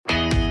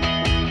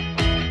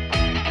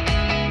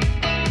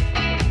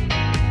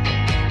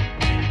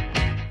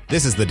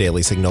This is the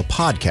Daily Signal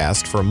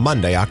podcast for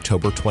Monday,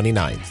 October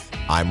 29th.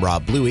 I'm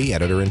Rob Bluey,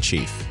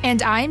 editor-in-chief.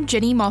 And I'm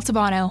Jenny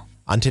Maltabano.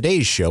 On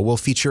today's show, we'll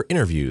feature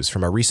interviews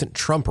from a recent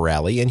Trump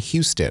rally in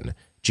Houston.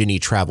 Ginny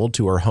traveled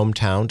to her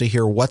hometown to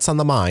hear what's on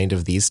the mind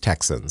of these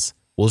Texans.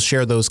 We'll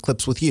share those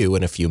clips with you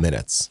in a few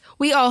minutes.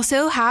 We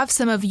also have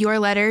some of your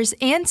letters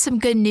and some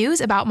good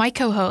news about my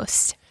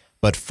co-host.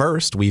 But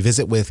first, we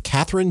visit with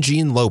Catherine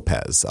Jean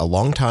Lopez, a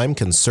longtime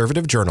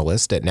conservative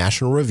journalist at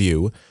National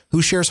Review,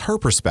 who shares her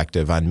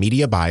perspective on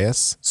media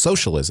bias,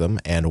 socialism,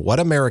 and what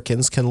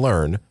Americans can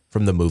learn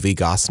from the movie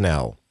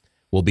Gosnell.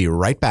 We'll be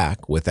right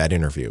back with that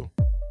interview.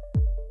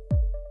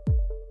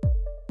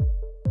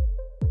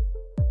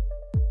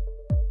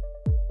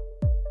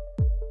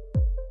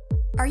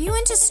 Are you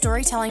into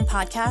storytelling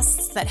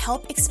podcasts that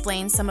help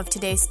explain some of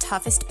today's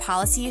toughest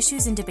policy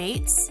issues and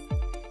debates?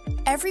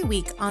 Every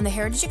week on the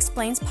Heritage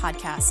Explains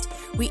podcast,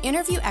 we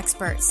interview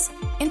experts,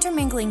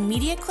 intermingling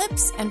media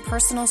clips and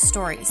personal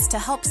stories to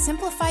help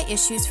simplify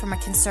issues from a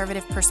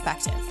conservative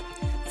perspective.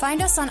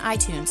 Find us on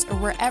iTunes or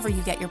wherever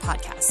you get your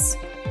podcasts.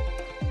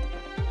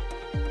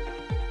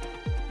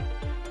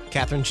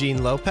 Catherine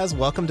Jean Lopez,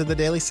 welcome to the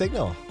Daily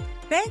Signal.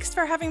 Thanks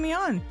for having me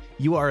on.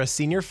 You are a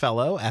senior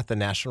fellow at the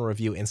National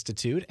Review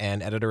Institute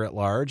and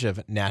editor-at-large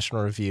of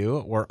National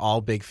Review. We're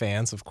all big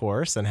fans, of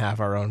course, and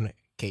have our own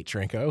Kate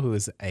Trinko, who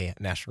is a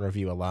National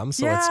Review alum.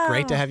 So It's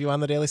great to have you on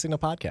the Daily Signal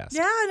podcast.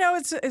 Yeah, no,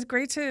 it's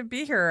great to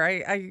be here.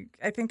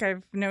 I think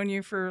I've known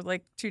you for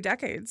like 2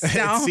 decades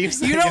now. It seems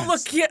you don't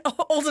look yet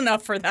old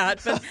enough for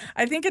that, but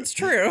I think it's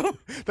true.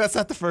 That's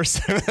not the first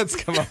time that's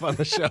come up on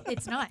the show.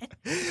 It's not.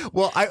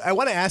 Well, I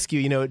want to ask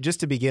you,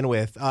 just to begin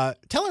with,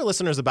 tell our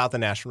listeners about the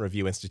National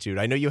Review Institute.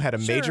 I know you had a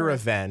major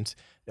event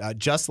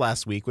just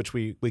last week, which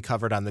we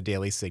covered on the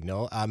Daily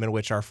Signal, in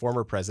which our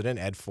former president,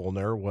 Ed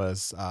Feulner,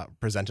 was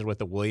presented with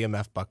the William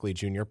F. Buckley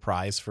Jr.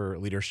 Prize for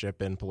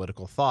Leadership in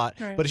Political Thought.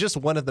 Right. But it's just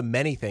one of the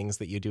many things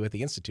that you do at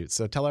the Institute.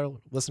 So tell our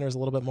listeners a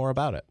little bit more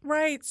about it.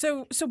 Right.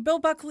 So Bill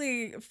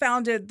Buckley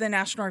founded the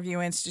National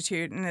Review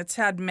Institute, and it's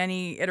had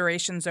many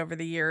iterations over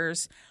the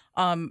years.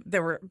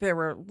 There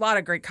were a lot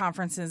of great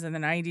conferences in the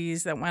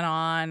 90s that went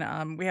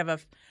on. We have a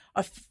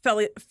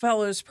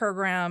fellows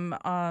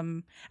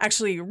program,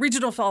 actually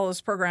regional fellows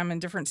program in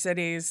different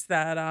cities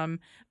that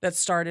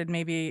started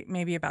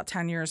maybe about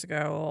 10 years ago,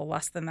 a little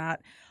less than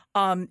that.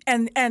 And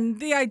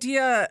the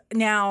idea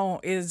now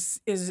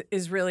is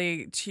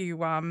really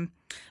to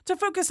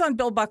focus on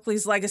Bill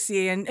Buckley's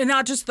legacy and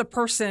not just the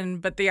person,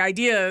 but the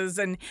ideas.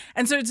 And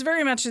so it's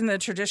very much in the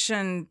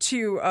tradition,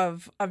 too,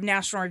 of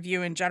National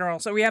Review in general.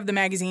 So we have the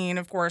magazine,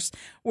 of course,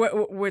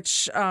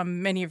 which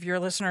many of your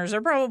listeners are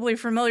probably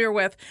familiar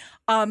with.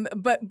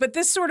 But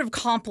this sort of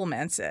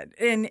complements it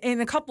in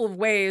a couple of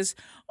ways.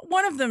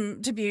 One of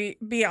them, to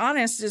be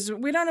honest, is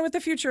we don't know what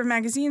the future of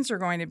magazines are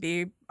going to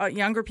be.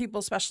 Younger people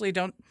especially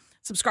don't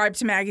subscribe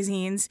to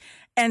magazines.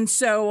 And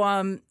so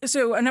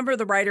a number of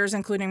the writers,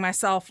 including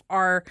myself,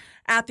 are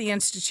at the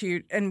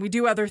Institute, and we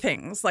do other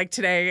things. Like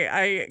today,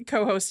 I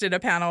co-hosted a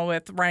panel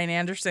with Ryan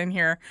Anderson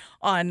here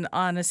on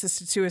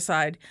assisted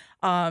suicide.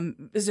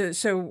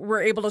 So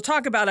we're able to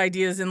talk about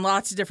ideas in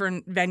lots of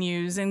different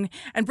venues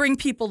and bring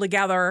people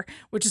together,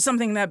 which is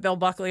something that Bill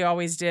Buckley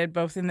always did,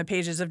 both in the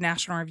pages of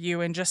National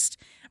Review and just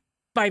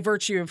by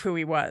virtue of who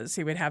he was.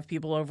 He would have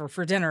people over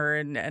for dinner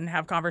and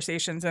have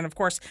conversations. And, of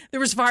course, there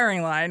was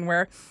Firing Line,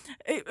 where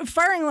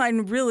Firing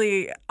Line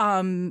really,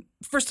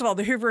 first of all,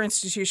 the Hoover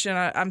Institution,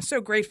 I'm so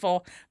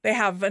grateful. They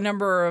have a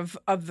number of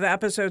the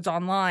episodes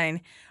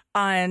online.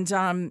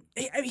 And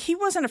he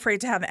wasn't afraid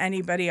to have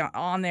anybody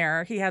on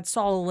there. He had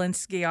Saul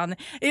Alinsky on.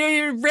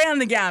 He ran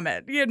the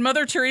gamut. He had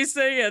Mother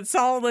Teresa. He had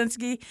Saul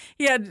Alinsky.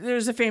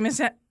 There's a famous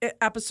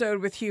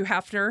episode with Hugh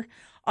Hefner,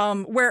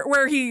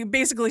 where he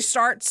basically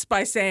starts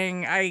by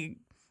saying, I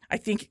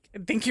think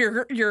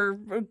you're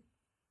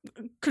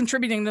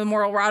contributing to the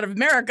moral rot of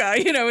America,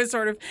 is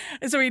sort of.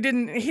 And so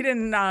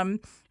he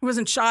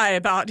wasn't shy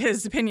about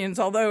his opinions,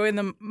 although in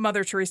the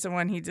Mother Teresa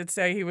one, he did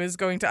say he was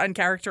going to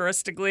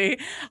uncharacteristically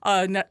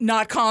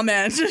not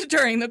comment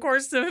during the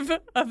course of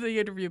the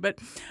interview. But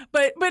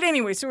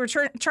anyway, so we're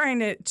trying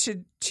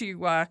to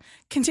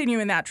continue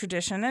in that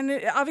tradition.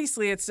 And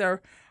obviously it's a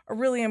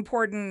really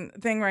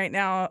important thing right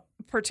now,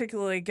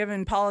 particularly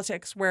given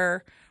politics,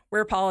 where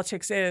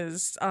politics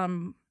is.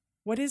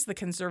 What is the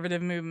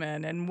conservative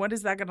movement, and what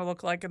is that going to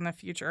look like in the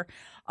future?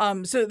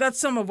 So that's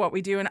some of what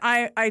we do. And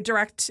I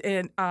direct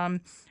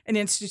an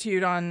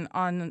institute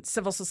on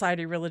civil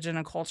society, religion,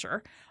 and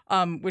culture,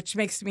 which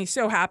makes me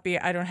so happy.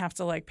 I don't have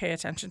to pay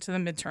attention to the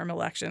midterm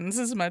elections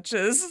as much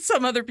as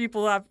some other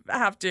people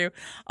have to.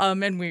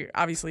 And we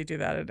obviously do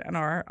that at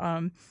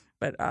NR.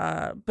 But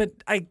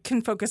I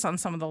can focus on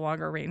some of the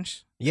longer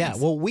range Yeah,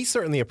 well, we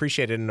certainly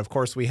appreciate it. And of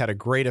course, we had a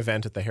great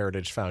event at the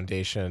Heritage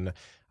Foundation,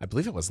 I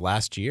believe it was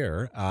last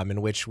year,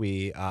 in which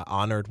we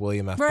honored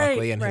William F.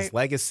 Buckley and his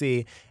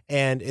legacy.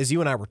 And as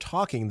you and I were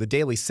talking, the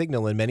Daily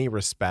Signal in many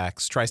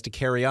respects tries to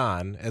carry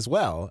on as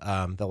well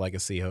the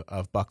legacy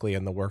of Buckley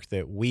and the work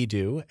that we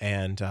do.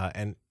 And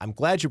I'm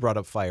glad you brought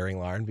up Firing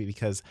Larn,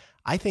 because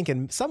I think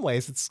in some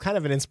ways it's kind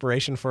of an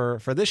inspiration for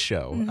this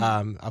show.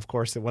 Mm-hmm. Of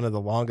course, one of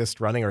the longest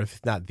running, or if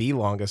not the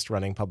longest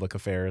running, public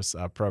affairs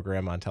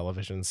program on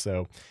television.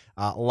 So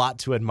a lot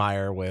to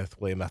admire with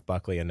William F.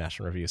 Buckley and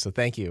National Review. So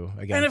thank you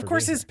again. And of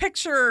course, his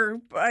picture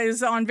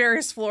is on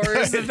various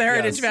floors of the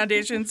Heritage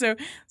Foundation. So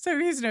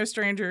he's no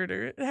stranger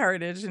to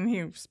Heritage, and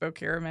he spoke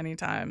here many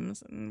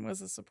times and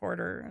was a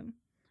supporter and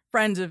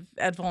friend of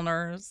Ed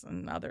Volner's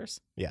and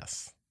others.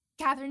 Yes.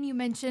 Catherine, you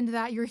mentioned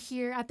that you're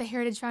here at the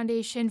Heritage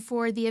Foundation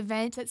for the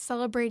event that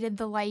celebrated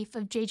the life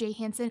of J.J.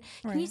 Hansen.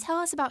 Can you tell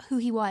us about who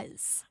he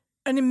was?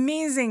 An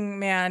amazing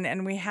man,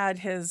 and we had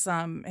his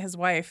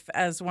wife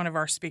as one of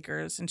our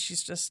speakers, and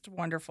she's just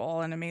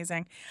wonderful and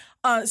amazing.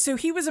 So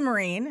he was a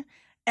Marine,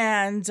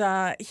 and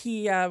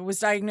he was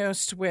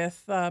diagnosed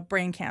with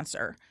brain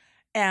cancer,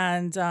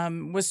 and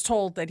was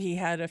told that he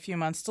had a few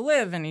months to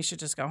live, and he should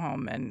just go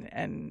home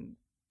and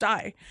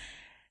die.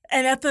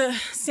 And at the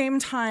same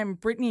time,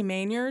 Brittany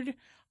Maynard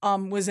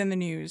was in the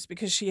news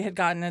because she had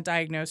gotten a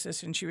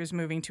diagnosis, and she was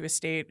moving to a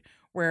state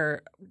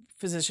where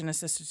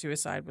physician-assisted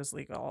suicide was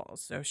legal,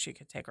 so she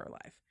could take her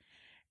life.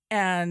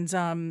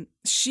 And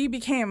she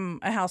became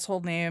a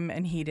household name,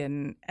 and he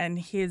didn't. And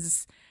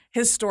his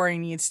story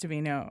needs to be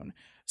known.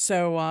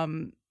 So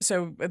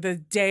the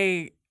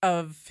day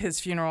of his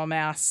funeral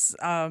mass,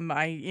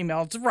 I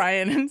emailed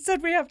Ryan and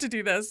said we have to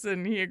do this,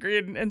 and he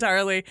agreed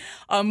entirely.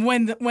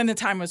 When the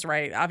time was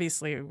right,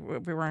 obviously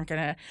we weren't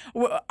gonna.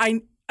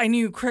 I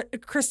knew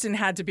Kristen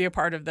had to be a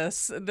part of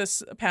this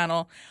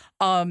panel,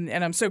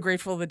 and I'm so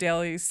grateful the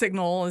Daily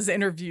Signal has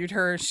interviewed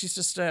her. She's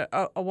just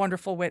a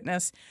wonderful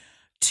witness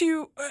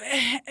to,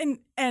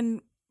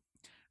 and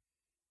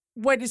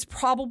what is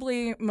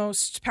probably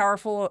most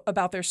powerful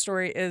about their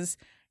story is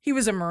he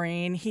was a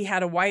Marine. He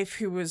had a wife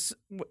who was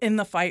in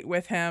the fight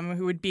with him,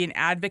 who would be an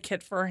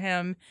advocate for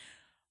him.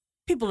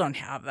 People don't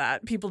have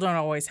that. People don't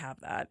always have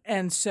that,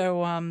 and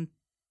so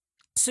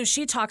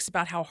she talks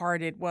about how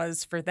hard it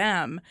was for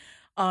them.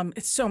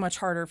 It's so much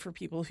harder for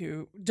people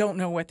who don't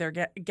know what they're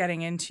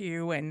getting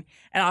into, and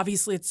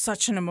obviously it's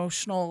such an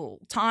emotional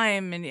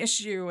time and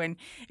issue. And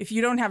if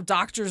you don't have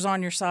doctors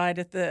on your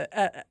side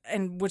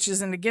and which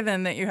isn't a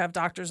given that you have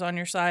doctors on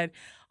your side,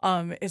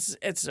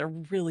 it's a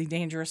really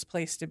dangerous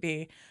place to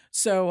be.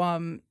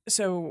 So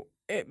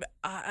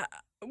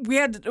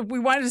we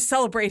wanted to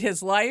celebrate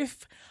his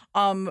life.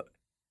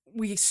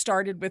 We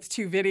started with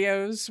 2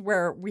 videos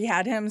where we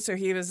had him, so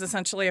he was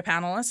essentially a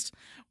panelist,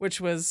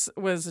 which was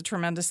a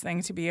tremendous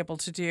thing to be able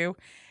to do.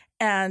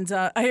 And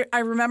I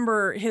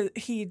remember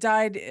he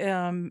died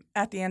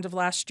at the end of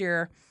last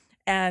year,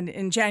 and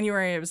in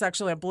January it was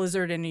actually a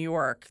blizzard in New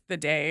York the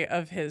day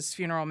of his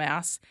funeral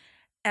mass,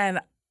 and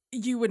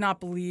you would not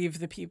believe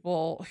the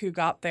people who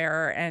got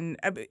there, and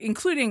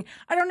including,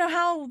 I don't know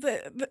how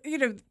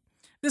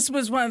this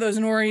was one of those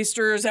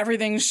nor'easters,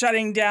 everything's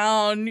shutting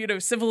down,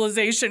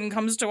 civilization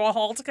comes to a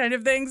halt kind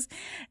of things.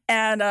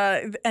 And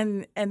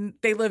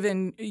they live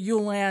in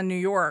Ulan, New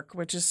York,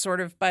 which is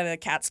sort of by the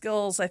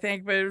Catskills, I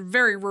think, but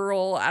very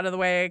rural, out of the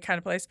way kind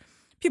of place.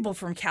 People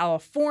from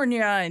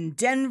California and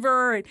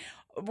Denver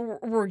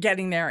were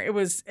getting there. It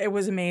was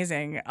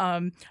amazing.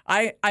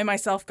 I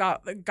myself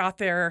got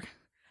there,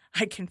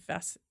 I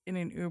confess, in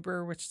an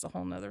Uber, which is a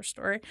whole nother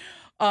story,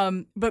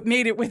 but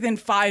made it within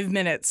 5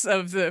 minutes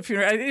of the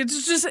funeral.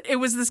 It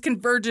was this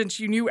convergence.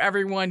 You knew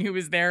everyone who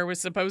was there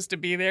was supposed to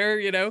be there,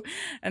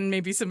 and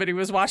maybe somebody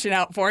was watching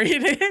out for you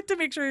to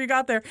make sure you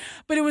got there.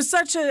 But it was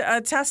such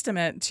a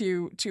testament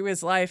to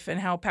his life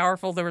and how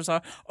powerful. There was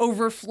a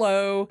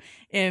overflow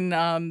in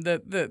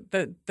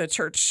the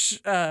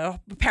church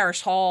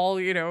parish hall,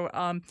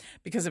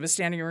 because it was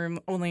standing room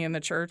only in the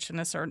church. And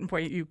at a certain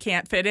point, you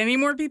can't fit any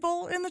more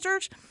people in the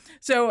church.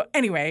 So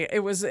anyway,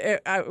 it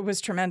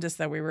was tremendous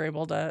that we were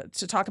able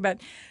to talk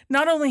about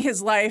not only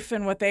his life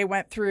and what they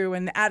went through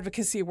and the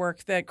advocacy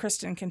work that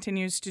Kristen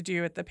continues to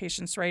do at the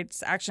Patients'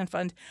 Rights Action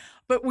Fund,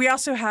 but we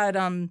also had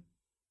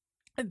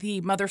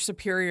the Mother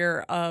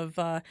Superior of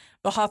the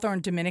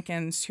Hawthorne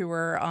Dominicans, who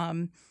were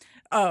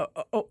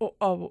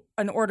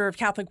an order of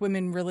Catholic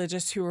women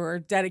religious who are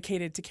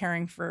dedicated to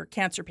caring for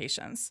cancer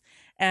patients.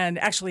 And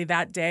actually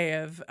that day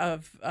of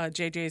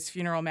JJ's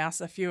funeral mass,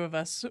 a few of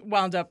us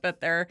wound up at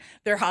their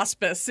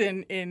hospice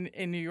in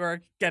New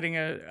York getting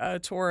a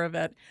tour of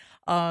it.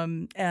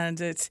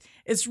 And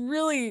it's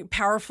really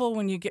powerful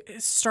when you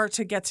start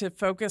to get to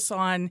focus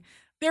on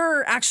there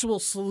are actual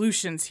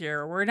solutions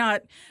here. We're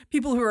not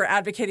people who are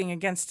advocating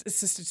against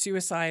assisted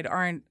suicide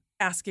aren't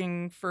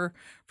asking for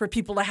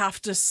people to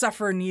have to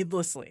suffer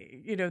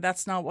needlessly.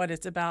 That's not what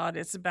it's about.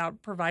 It's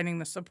about providing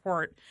the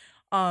support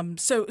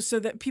so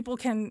that people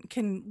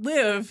can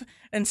live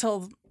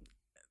until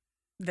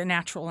the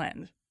natural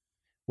end.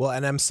 Well,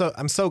 and I'm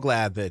so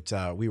glad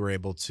that we were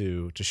able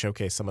to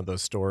showcase some of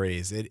those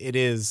stories. It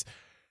is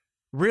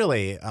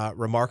really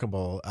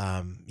remarkable,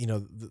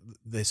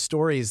 the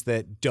stories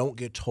that don't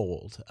get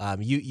told.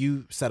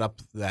 You set up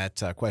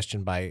that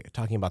question by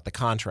talking about the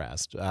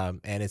contrast,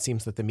 and it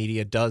seems that the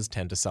media does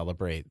tend to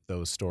celebrate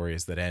those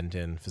stories that end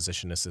in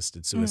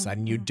physician-assisted suicide,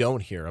 and you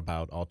don't hear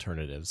about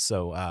alternatives.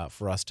 So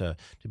for us to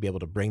be able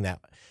to bring that.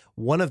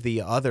 One of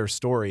the other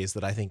stories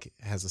that I think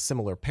has a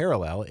similar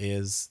parallel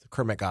is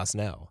Kermit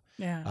Gosnell.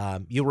 Yeah.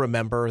 You'll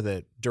remember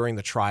that during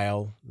the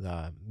trial,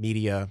 the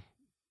media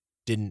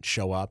didn't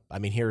show up. I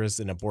mean, here is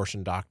an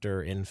abortion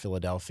doctor in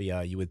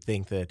Philadelphia. You would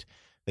think that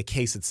the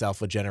case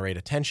itself would generate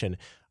attention.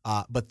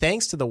 But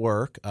thanks to the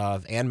work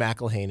of Anne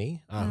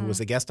McElhaney, who was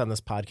a guest on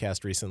this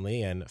podcast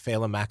recently, and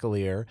Phelan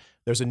McAleer,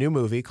 there's a new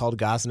movie called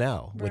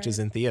Gosnell, which is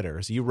in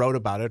theaters. You wrote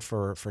about it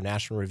for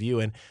National Review,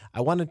 and I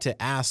wanted to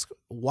ask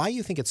why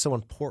you think it's so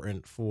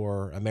important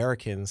for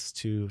Americans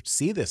to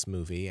see this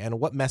movie and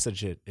what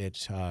message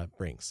it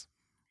brings.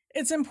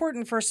 It's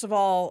important, first of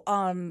all,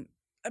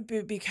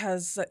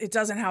 because it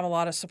doesn't have a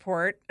lot of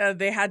support.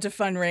 They had to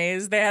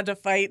fundraise. They had to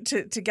fight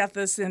to get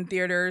this in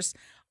theaters.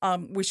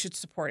 We should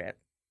support it,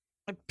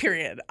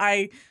 period.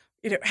 I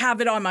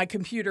have it on my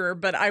computer,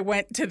 but I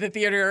went to the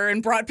theater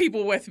and brought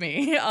people with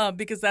me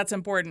because that's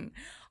important.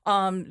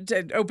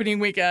 Opening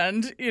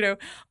weekend,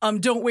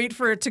 don't wait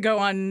for it to go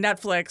on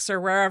Netflix or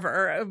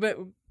wherever, but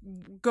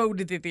go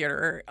to the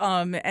theater.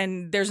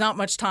 And there's not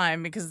much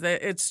time because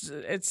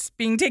it's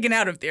being taken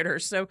out of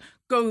theaters. So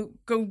go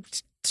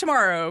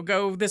tomorrow,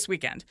 go this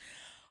weekend.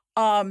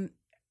 Actually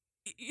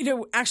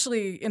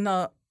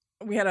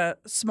we had a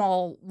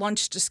small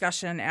lunch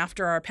discussion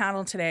after our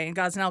panel today, and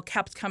Gosnell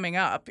kept coming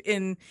up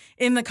in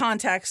the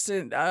context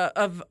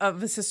of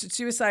assisted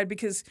suicide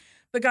because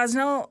the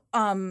Gosnell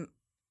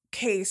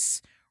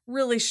case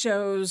really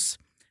shows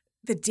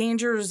the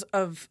dangers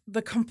of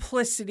the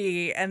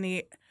complicity and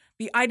the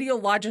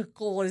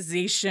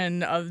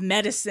ideologicalization of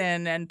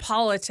medicine and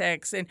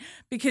politics, and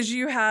because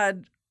you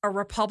had a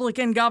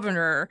Republican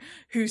governor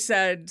who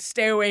said,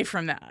 stay away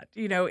from that,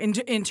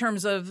 in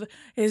terms of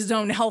his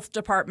own health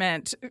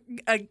department,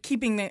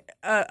 keeping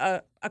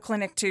a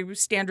clinic to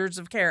standards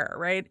of care,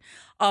 right?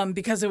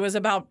 Because it was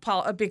about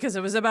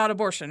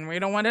abortion. We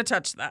don't want to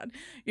touch that.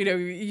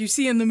 You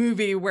see in the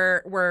movie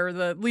where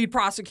the lead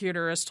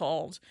prosecutor is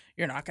told,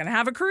 you're not going to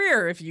have a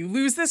career if you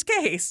lose this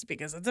case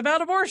because it's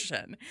about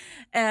abortion.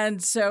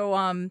 And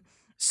so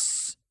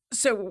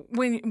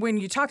when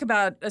you talk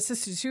about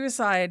assisted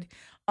suicide,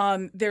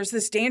 there's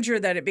this danger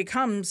that it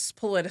becomes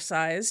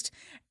politicized.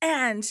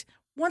 And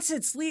once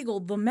it's legal,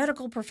 the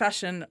medical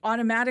profession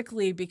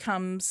automatically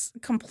becomes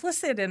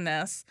complicit in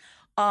this.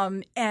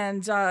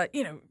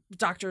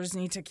 Doctors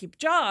need to keep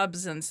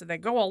jobs, and so they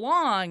go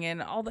along,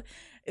 and all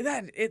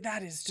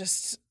that is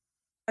just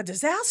a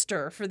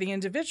disaster for the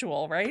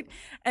individual, right?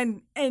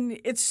 And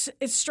it's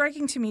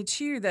striking to me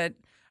too that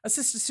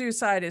assisted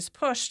suicide is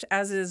pushed,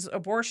 as is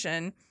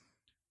abortion,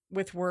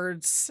 with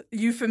words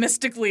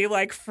euphemistically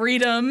like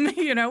freedom,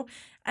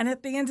 and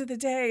at the end of the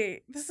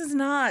day, this is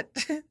not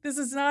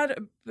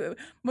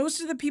most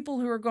of the people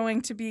who are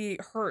going to be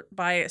hurt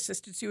by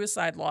assisted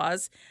suicide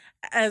laws,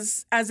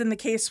 as in the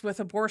case with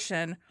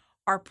abortion,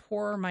 are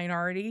poor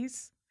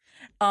minorities.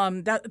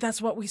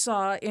 That's what we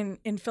saw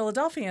in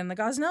Philadelphia in the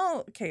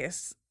Gosnell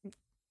case.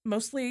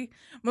 Mostly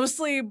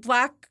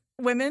Black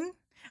women,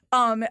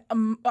 an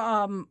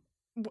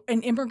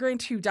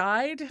immigrant who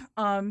died,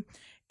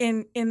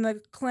 in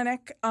the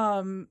clinic.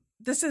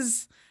 This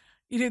is,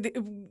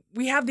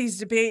 we have these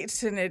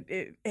debates, and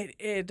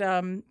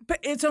but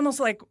it's almost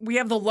like we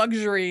have the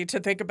luxury to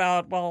think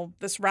about, well,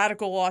 this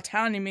radical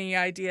autonomy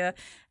idea,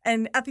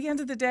 and at the end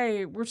of the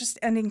day, we're just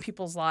ending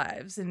people's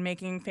lives and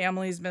making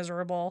families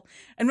miserable.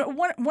 And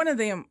one of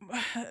the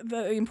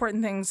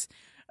important things,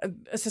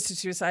 assisted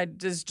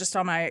suicide is just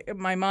on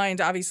my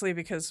mind, obviously,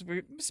 because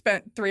we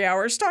spent 3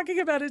 hours talking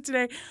about it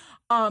today.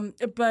 But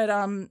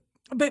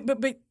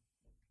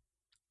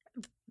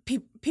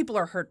people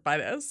are hurt by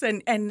this,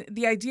 and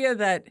the idea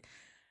that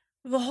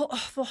the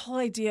whole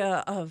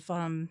idea of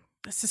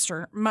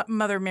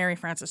Mother Mary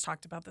Frances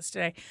talked about this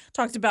today,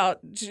 talked about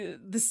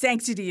the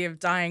sanctity of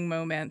dying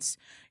moments.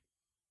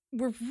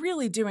 We're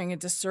really doing a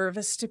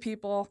disservice to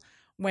people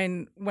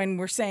when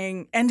we're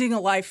saying ending a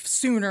life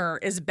sooner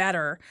is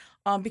better,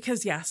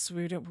 because yes,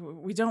 we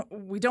don't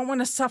want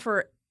to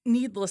suffer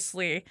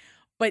needlessly,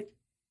 but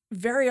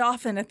very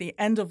often at the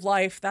end of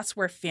life, that's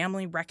where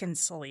family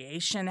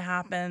reconciliation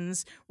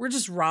happens. We're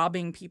just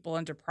robbing people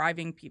and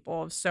depriving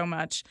people of so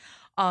much.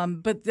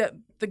 But the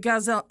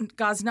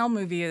Gosnell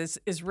movie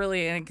is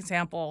really an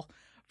example.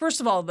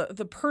 First of all,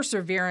 the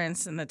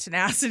perseverance and the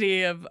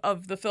tenacity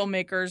of the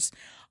filmmakers.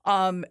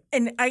 And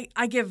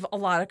I give a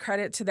lot of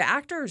credit to the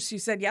actors who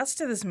said yes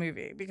to this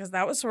movie, because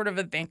that was sort of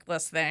a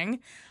thankless thing.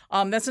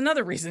 That's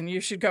another reason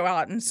you should go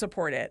out and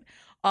support it.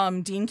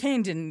 Dean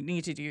Cain didn't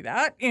need to do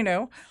that,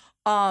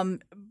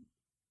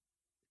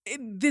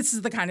 this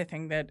is the kind of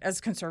thing that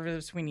as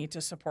conservatives we need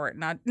to support.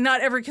 Not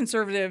every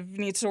conservative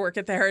needs to work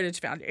at the Heritage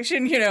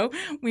Foundation.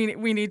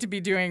 We need to be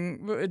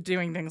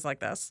doing things like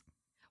this.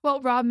 Well,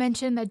 Rob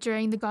mentioned that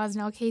during the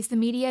Gosnell case, the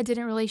media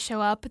didn't really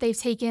show up. They've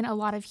taken a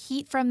lot of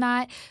heat from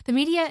that. The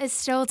media is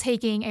still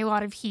taking a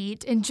lot of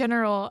heat in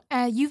general.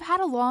 You've had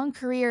a long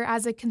career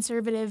as a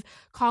conservative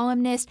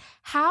columnist.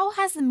 How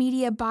has the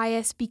media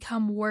bias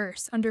become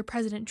worse under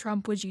President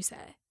Trump, would you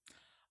say?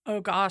 Oh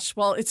gosh,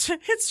 well, it's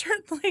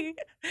certainly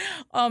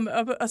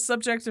a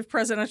subject of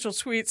presidential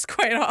tweets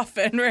quite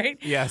often, right?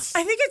 Yes.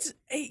 I think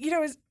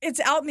it's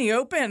out in the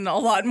open a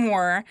lot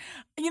more.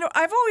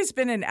 I've always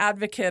been an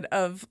advocate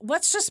of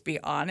let's just be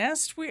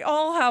honest. We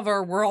all have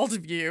our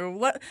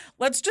worldview.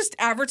 Let's just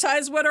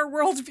advertise what our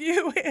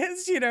worldview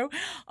is.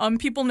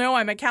 People know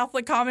I'm a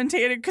Catholic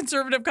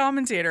conservative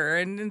commentator,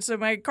 and so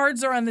my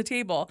cards are on the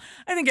table.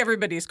 I think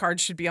everybody's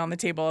cards should be on the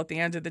table at the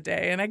end of the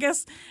day, and I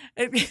guess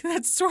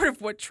that's sort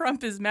of what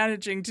Trump is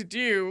managing to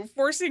do,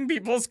 forcing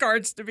people's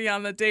cards to be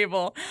on the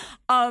table.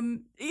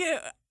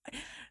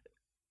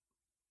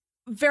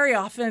 Very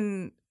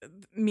often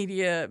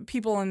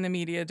people in the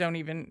media don't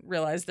even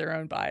realize their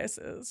own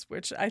biases,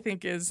 which I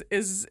think is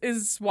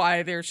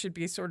why there should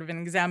be sort of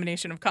an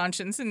examination of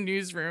conscience in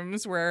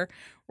newsrooms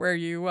where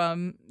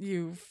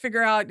you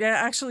figure out,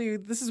 actually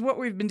this is what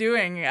we've been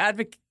doing,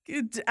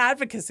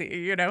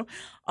 advocacy,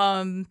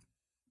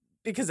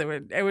 because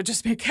it would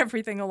just make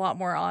everything a lot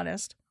more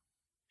honest.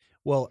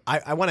 Well,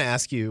 I want to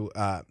ask you,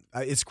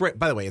 it's great,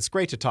 by the way, it's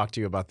great to talk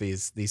to you about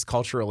these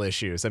cultural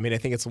issues. I mean, I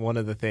think it's one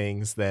of the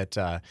things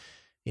that,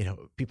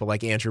 people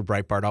like Andrew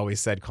Breitbart always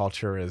said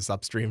culture is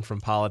upstream from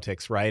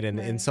politics, right?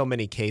 And in so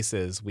many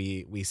cases,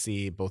 we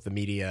see both the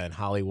media and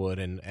Hollywood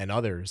and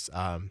others,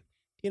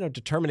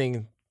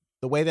 determining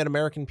the way that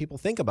American people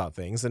think about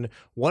things. And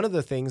one of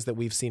the things that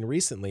we've seen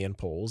recently in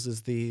polls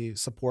is the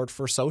support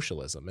for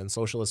socialism and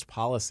socialist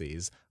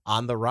policies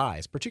on the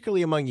rise,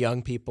 particularly among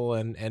young people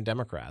and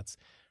Democrats.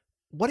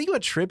 What do you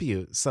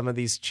attribute some of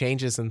these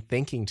changes in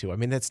thinking to? I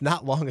mean, that's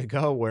not long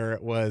ago where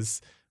it was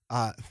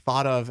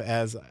thought of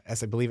as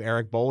I believe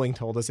Eric Bolling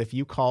told us, if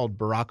you called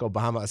Barack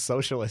Obama a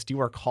socialist, you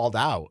were called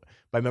out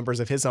by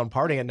members of his own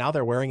party, and now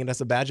they're wearing it as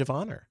a badge of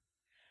honor.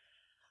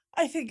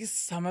 I think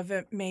some of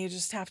it may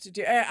just have to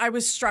do. I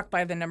was struck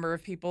by the number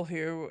of people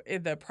who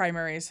in the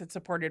primaries had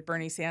supported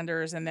Bernie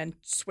Sanders and then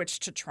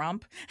switched to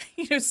Trump.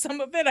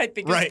 Some of it I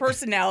think is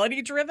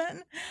personality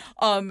driven.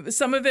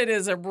 Some of it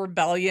is a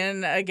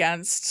rebellion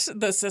against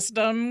the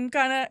system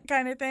kind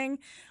of thing.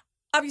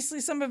 Obviously,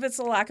 some of it's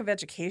a lack of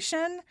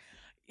education.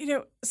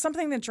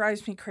 Something that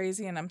drives me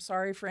crazy, and I'm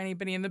sorry for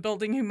anybody in the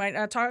building who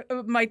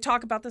might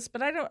talk about this,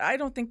 but I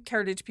don't think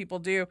Heritage people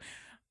do.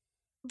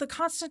 The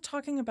constant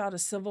talking about a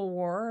civil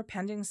war, a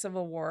pending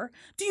civil war.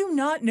 Do you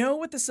not know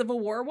what the Civil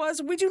War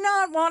was? We do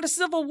not want a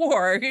civil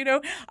war.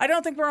 I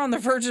don't think we're on the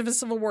verge of a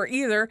civil war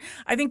either.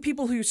 I think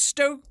people who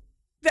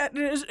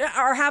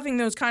are having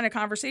those kind of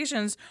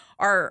conversations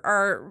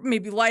are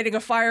maybe lighting a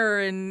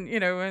fire in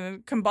a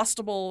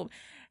combustible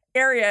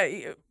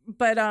area,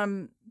 but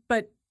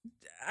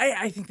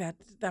I think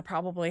that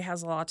probably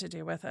has a lot to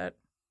do with it.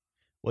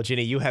 Well,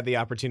 Ginny, you had the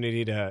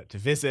opportunity to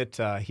visit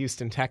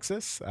Houston,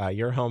 Texas,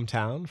 your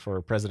hometown,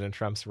 for President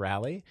Trump's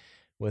rally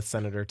with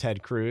Senator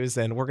Ted Cruz.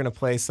 And we're going to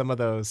play some of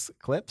those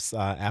clips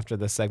after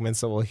this segment.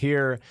 So we'll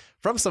hear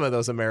from some of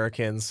those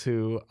Americans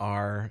who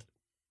are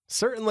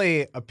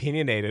certainly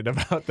opinionated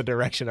about the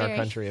direction our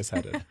country is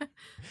headed.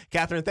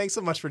 Catherine, thanks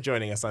so much for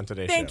joining us on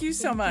today's show. Thank you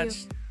so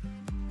much.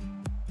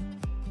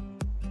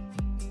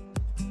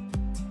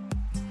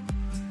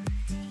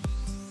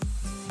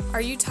 Are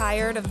you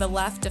tired of the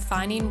left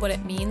defining what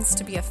it means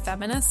to be a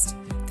feminist?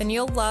 Then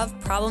you'll love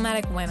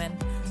Problematic Women,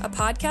 a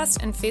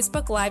podcast and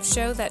Facebook Live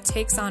show that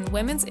takes on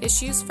women's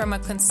issues from a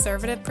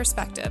conservative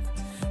perspective.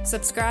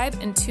 Subscribe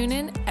and tune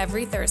in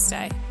every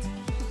Thursday.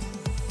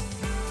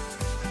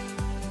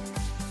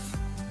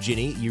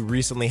 Ginny, you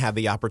recently had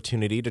the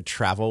opportunity to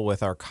travel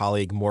with our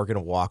colleague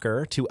Morgan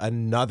Walker to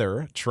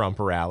another Trump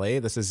rally.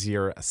 This is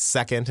your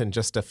second in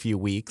just a few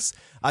weeks.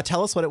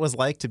 Tell us what it was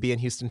like to be in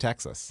Houston,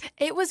 Texas.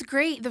 It was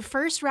great. The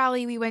first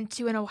rally we went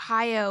to in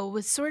Ohio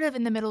was sort of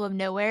in the middle of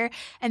nowhere,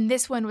 and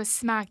this one was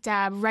smack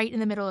dab right in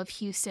the middle of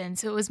Houston.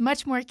 So it was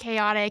much more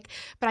chaotic,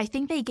 but I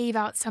think they gave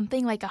out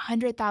something like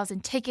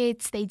 100,000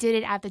 tickets. They did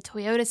it at the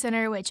Toyota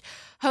Center, which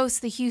hosts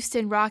the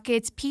Houston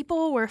Rockets.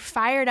 People were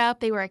fired up.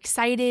 They were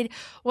excited.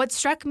 What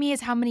struck me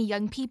is how many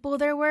young people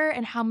there were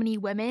and how many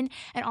women,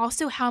 and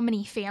also how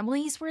many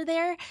families were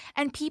there.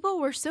 And people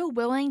were so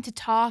willing to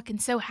talk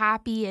and so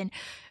happy. And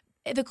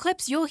the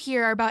clips you'll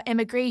hear are about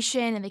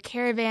immigration and the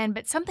caravan,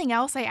 but something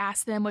else I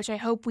asked them, which I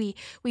hope we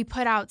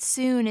put out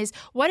soon, is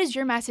what is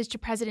your message to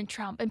President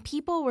Trump? And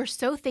people were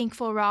so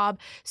thankful, Rob,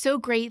 so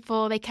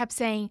grateful. They kept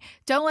saying,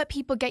 don't let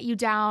people get you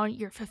down.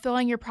 You're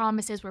fulfilling your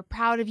promises. We're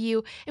proud of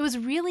you. It was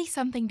really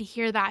something to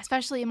hear that,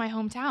 especially in my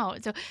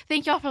hometown. So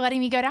thank y'all for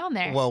letting me go down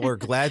there. Well, we're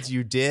glad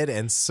you did.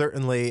 And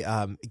certainly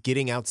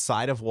getting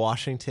outside of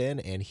Washington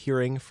and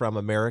hearing from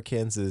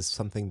Americans is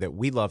something that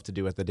we love to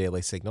do at the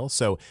Daily Signal.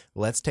 So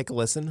let's take a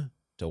listen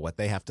to what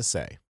they have to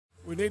say.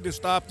 We need to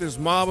stop this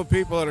mob of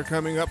people that are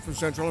coming up from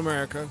Central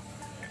America.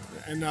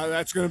 And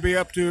that's going to be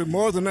up to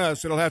more than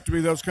us. It'll have to be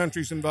those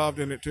countries involved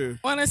in it, too.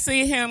 I want to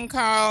see him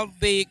call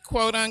the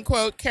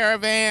quote-unquote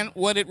caravan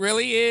what it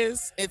really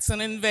is. It's an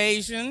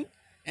invasion,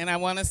 and I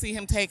want to see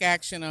him take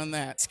action on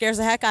that. It scares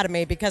the heck out of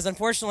me because,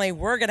 unfortunately,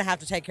 we're going to have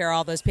to take care of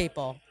all those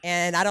people.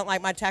 And I don't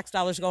like my tax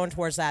dollars going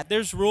towards that.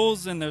 There's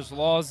rules and there's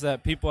laws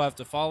that people have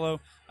to follow,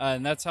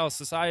 and that's how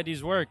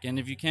societies work. And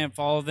if you can't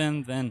follow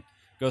them, then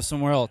go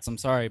somewhere else. I'm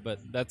sorry, but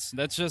that's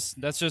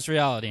just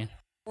reality.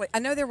 I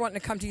know they're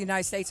wanting to come to the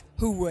United States.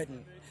 Who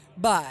wouldn't?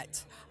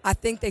 But I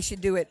think they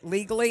should do it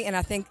legally, and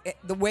I think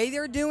the way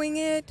they're doing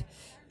it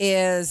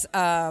is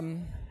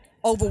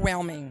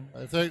overwhelming.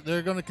 If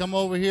they're going to come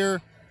over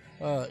here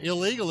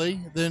illegally,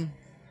 then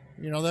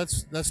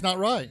that's not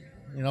right.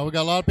 We got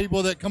a lot of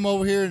people that come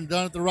over here and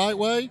done it the right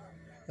way.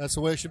 That's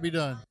the way it should be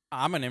done.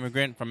 I'm an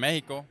immigrant from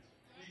Mexico.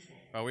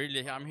 But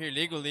I'm here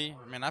legally.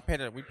 I mean,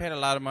 we paid a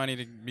lot of money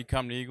to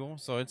become legal.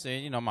 So it's,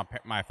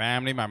 my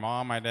family, my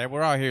mom, my dad,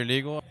 we're all here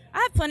legal.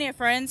 I have plenty of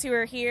friends who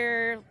are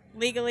here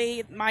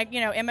legally,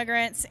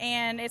 immigrants,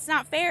 and it's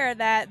not fair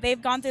that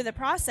they've gone through the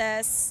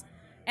process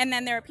and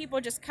then there are people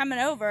just coming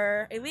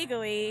over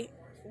illegally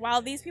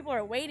while these people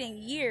are waiting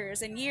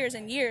years and years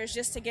and years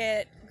just to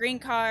get green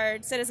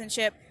card,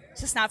 citizenship. It's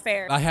just not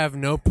fair. I have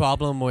no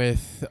problem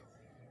with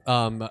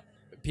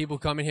people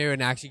coming here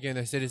and actually getting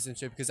their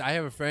citizenship, because I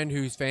have a friend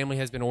whose family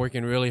has been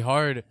working really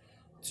hard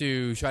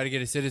to try to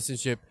get a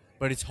citizenship,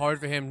 but it's hard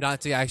for him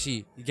not to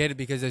actually get it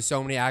because there's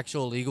so many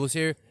actual illegals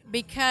here.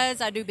 Because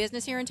I do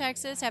business here in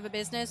Texas, have a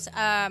business,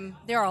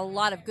 there are a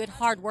lot of good,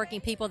 hard-working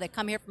people that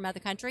come here from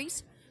other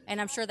countries, and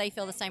I'm sure they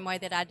feel the same way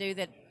that I do,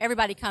 that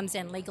everybody comes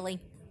in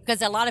legally.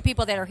 Because a lot of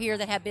people that are here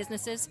that have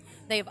businesses,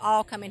 they've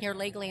all come in here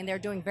legally, and they're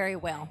doing very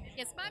well.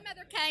 Yes, my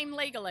mother came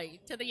legally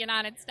to the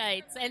United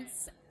States and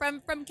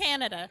from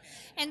Canada.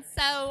 And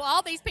so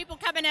all these people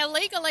coming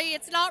illegally,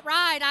 it's not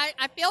right.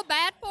 I feel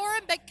bad for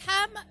them, but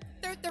come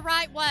through the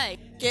right way.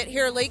 Get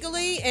here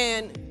legally,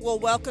 and we'll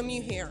welcome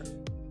you here.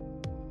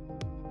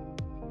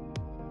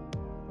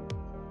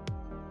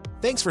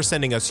 Thanks for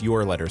sending us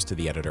your letters to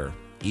the editor.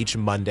 Each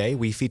Monday,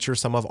 we feature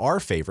some of our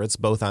favorites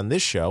both on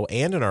this show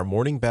and in our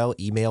Morning Bell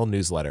email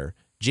newsletter.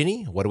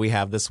 Ginny, what do we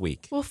have this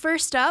week? Well,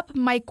 first up,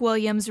 Mike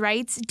Williams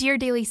writes, Dear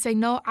Daily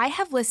Signal, I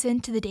have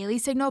listened to the Daily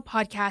Signal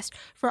podcast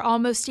for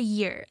almost a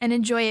year and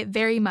enjoy it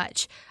very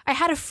much. I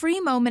had a free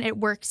moment at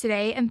work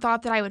today and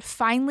thought that I would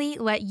finally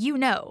let you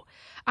know.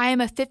 I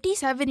am a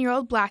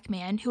 57-year-old black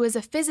man who is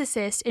a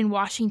physicist in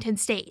Washington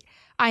State.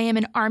 I am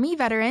an Army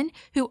veteran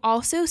who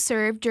also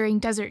served during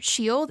Desert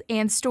Shield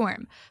and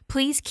Storm.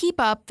 Please keep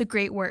up the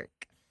great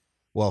work.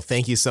 Well,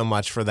 thank you so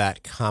much for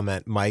that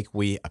comment, Mike.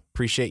 We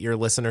appreciate your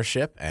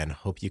listenership and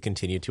hope you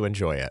continue to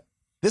enjoy it.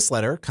 This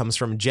letter comes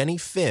from Jenny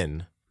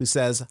Finn, who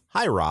says,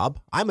 Hi,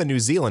 Rob. I'm a New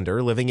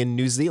Zealander living in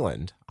New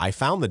Zealand. I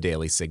found the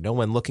Daily Signal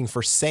when looking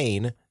for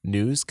sane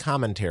news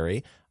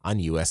commentary on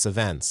U.S.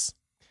 events.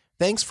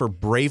 Thanks for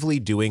bravely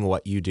doing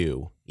what you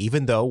do.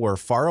 Even though we're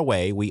far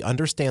away, we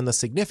understand the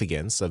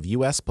significance of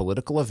U.S.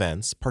 political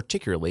events,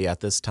 particularly at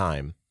this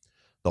time.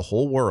 The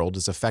whole world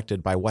is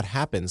affected by what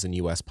happens in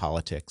U.S.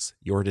 politics,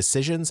 your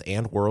decisions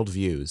and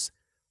worldviews.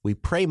 We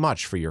pray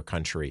much for your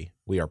country.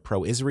 We are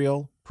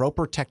pro-Israel,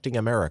 pro-protecting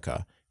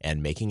America,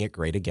 and making it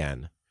great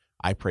again.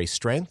 I pray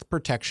strength,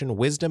 protection,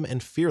 wisdom,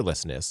 and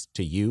fearlessness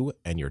to you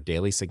and your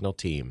Daily Signal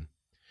team.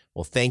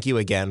 Well, thank you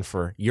again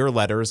for your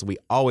letters. We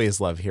always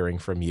love hearing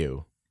from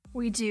you.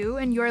 We do,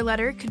 and your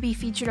letter could be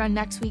featured on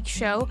next week's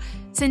show.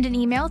 Send an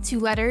email to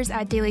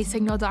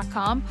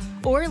letters@dailysignal.com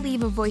or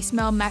leave a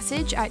voicemail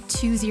message at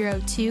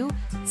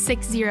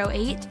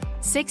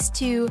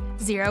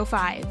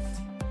 202-608-6205.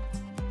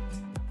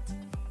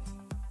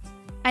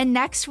 And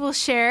next, we'll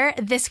share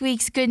this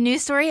week's good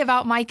news story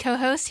about my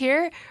co-host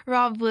here,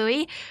 Rob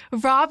Bluey.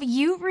 Rob,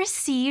 you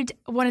received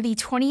one of the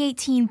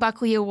 2018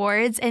 Buckley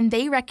Awards, and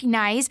they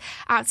recognize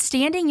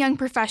outstanding young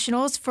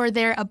professionals for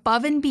their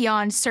above and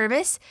beyond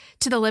service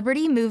to the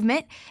Liberty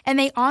Movement, and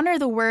they honor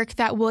the work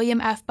that William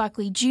F.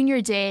 Buckley Jr.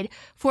 did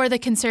for the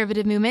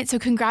conservative movement. So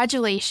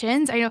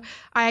congratulations. I know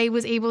I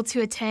was able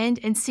to attend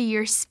and see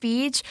your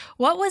speech.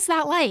 What was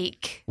that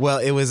like? Well,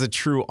 it was a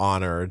true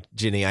honor,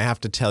 Ginny. I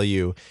have to tell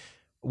you,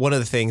 one of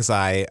the things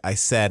I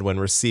said when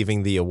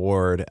receiving the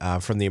award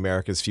from the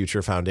America's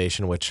Future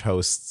Foundation, which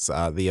hosts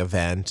the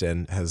event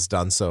and has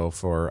done so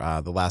for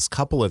the last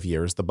couple of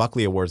years, the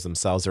Buckley Awards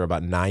themselves are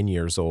about 9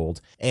 years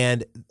old.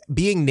 And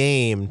being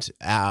named,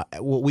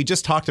 we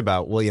just talked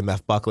about William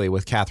F. Buckley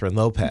with Catherine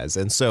Lopez.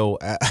 And so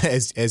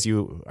as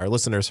you, our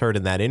listeners, heard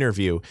in that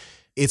interview,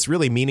 it's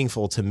really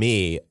meaningful to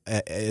me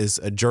as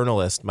a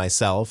journalist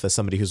myself, as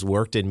somebody who's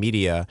worked in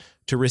media,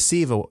 to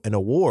receive an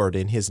award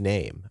in his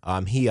name.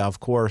 He, of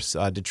course,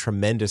 did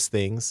tremendous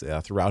things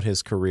throughout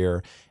his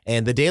career.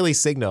 And the Daily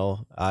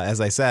Signal, as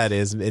I said,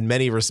 is in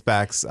many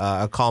respects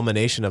a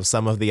culmination of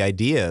some of the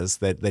ideas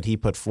that he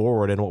put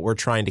forward and what we're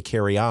trying to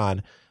carry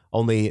on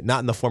only not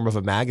in the form of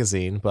a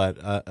magazine, but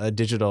a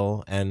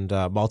digital and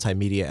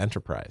multimedia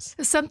enterprise.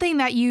 Something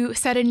that you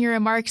said in your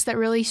remarks that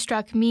really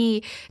struck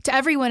me to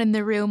everyone in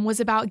the room was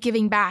about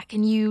giving back.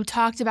 And you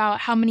talked about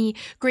how many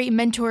great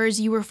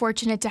mentors you were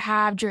fortunate to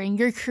have during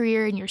your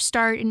career and your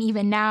start and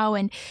even now.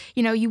 And,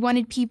 you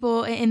wanted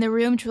people in the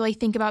room to really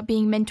think about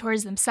being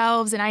mentors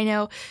themselves. And I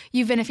know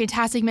you've been a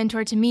fantastic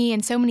mentor to me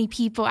and so many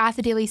people at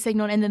the Daily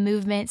Signal and in the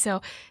movement.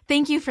 So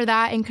thank you for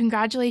that. And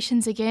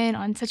congratulations again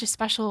on such a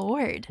special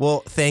award.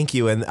 Well, thank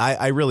you. And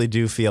I really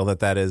do feel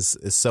that is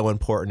so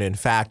important. In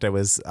fact, I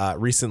was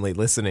recently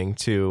listening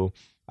to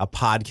a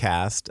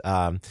podcast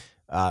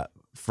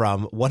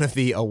from one of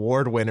the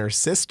award winner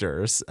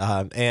sisters,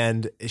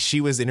 and she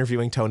was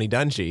interviewing Tony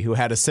Dungy, who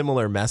had a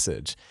similar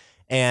message.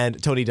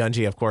 And Tony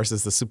Dungy, of course,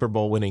 is the Super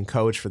Bowl winning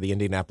coach for the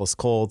Indianapolis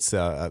Colts,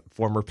 a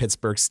former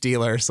Pittsburgh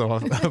Steeler, so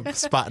a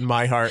spot in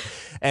my heart.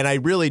 And I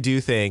really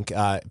do think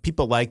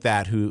people like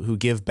that who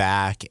give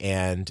back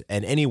and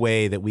any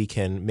way that we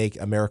can make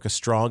America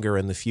stronger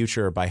in the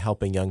future by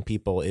helping young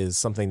people is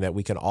something that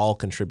we can all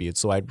contribute.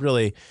 So I'd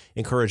really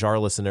encourage our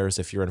listeners,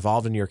 if you're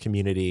involved in your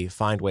community,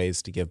 find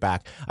ways to give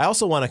back. I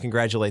also want to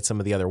congratulate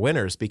some of the other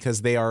winners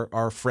because they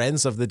are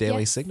friends of the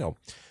Daily Signal.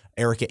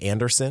 Erica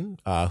Anderson,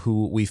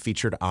 who we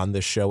featured on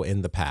this show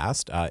in the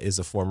past, is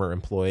a former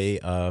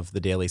employee of the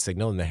Daily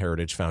Signal and the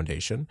Heritage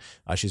Foundation.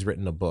 She's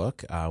written a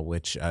book,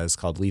 which is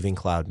called Leaving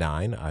Cloud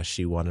 9.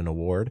 She won an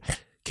award.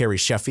 Carrie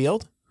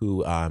Sheffield,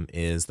 who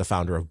is the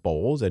founder of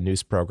Bold, a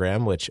news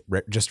program, which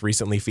just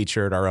recently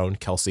featured our own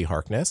Kelsey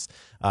Harkness,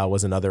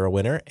 was another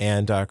winner.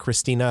 And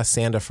Christina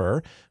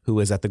Sandifer, who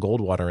is at the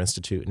Goldwater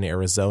Institute in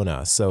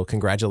Arizona. So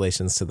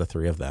congratulations to the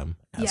three of them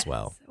as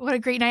well. What a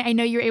great night. I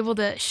know you're able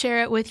to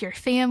share it with your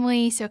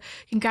family. So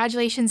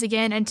congratulations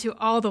again and to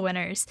all the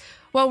winners.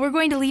 Well, we're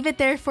going to leave it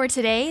there for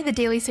today. The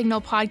Daily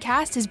Signal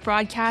podcast is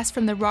broadcast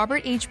from the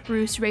Robert H.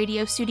 Bruce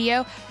radio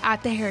studio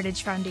at the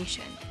Heritage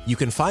Foundation. You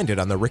can find it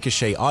on the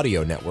Ricochet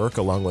Audio Network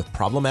along with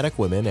Problematic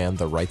Women and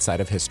The Right Side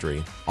of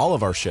History. All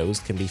of our shows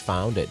can be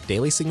found at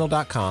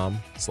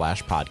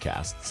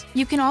dailysignal.com/podcasts.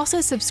 You can also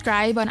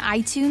subscribe on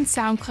iTunes,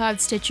 SoundCloud,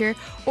 Stitcher,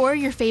 or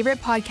your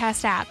favorite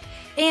podcast app.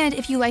 And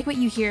if you like what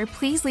you hear,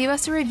 please leave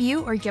us a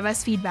review or give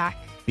us feedback.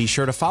 Be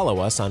sure to follow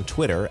us on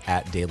Twitter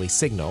at Daily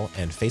Signal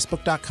and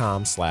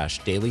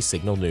Facebook.com/Daily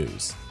Signal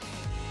News.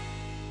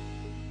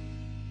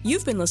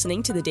 You've been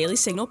listening to the Daily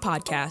Signal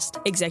podcast,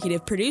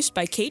 executive produced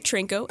by Kate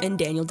Trinko and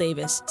Daniel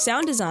Davis.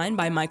 Sound design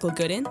by Michael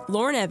Gooden,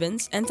 Lauren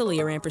Evans, and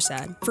Thalia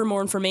Rampersad. For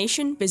more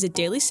information, visit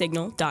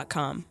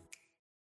dailysignal.com.